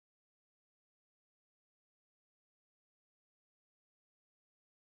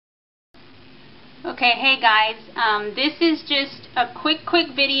Okay, hey guys, this is just a quick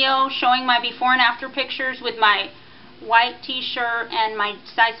video showing my before and after pictures with my white t-shirt and my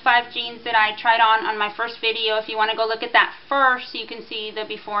size 5 jeans that I tried on my first video. If you want to go look at that first, so you can see the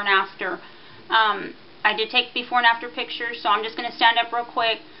before and after. I did take before and after pictures, so I'm just going to stand up real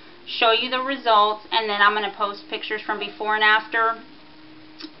quick, show you the results, and then I'm going to post pictures from before and after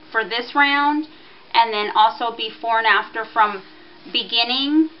for this round, and then also before and after from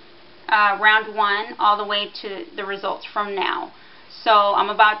beginning round 1 all the way to the results from now. So I'm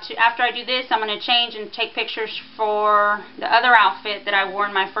about to, after I do this, I'm going to change and take pictures for the other outfit that I wore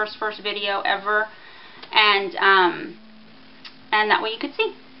in my first video ever, and that way you could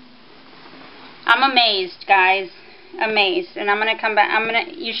see. I'm amazed, guys, amazed. And I'm going to come back.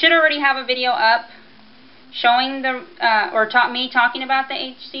 You should already have a video up showing the me talking about the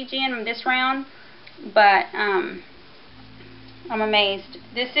HCG in this round, but I'm amazed.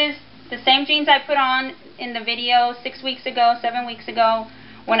 This is the same jeans I put on in the video 6 weeks ago, 7 weeks ago,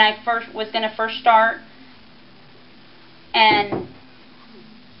 when I was going to first start. And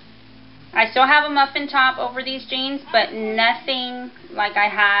I still have a muffin top over these jeans, but nothing like I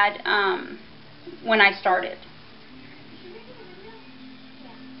had when I started.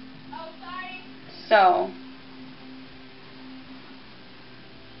 So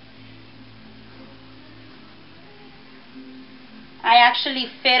I actually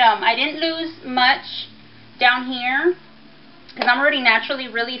fit them. I didn't lose much down here because I'm already naturally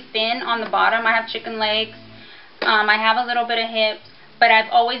really thin on the bottom. I have chicken legs. I have a little bit of hips, but I've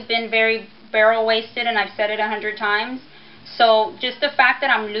always been very barrel-waisted, and I've said it 100 times. So just the fact that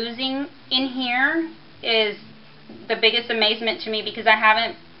I'm losing in here is the biggest amazement to me, because I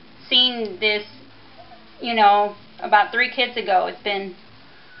haven't seen this, you know, about 3 kids ago. It's been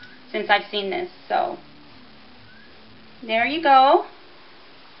since I've seen this. So there you go.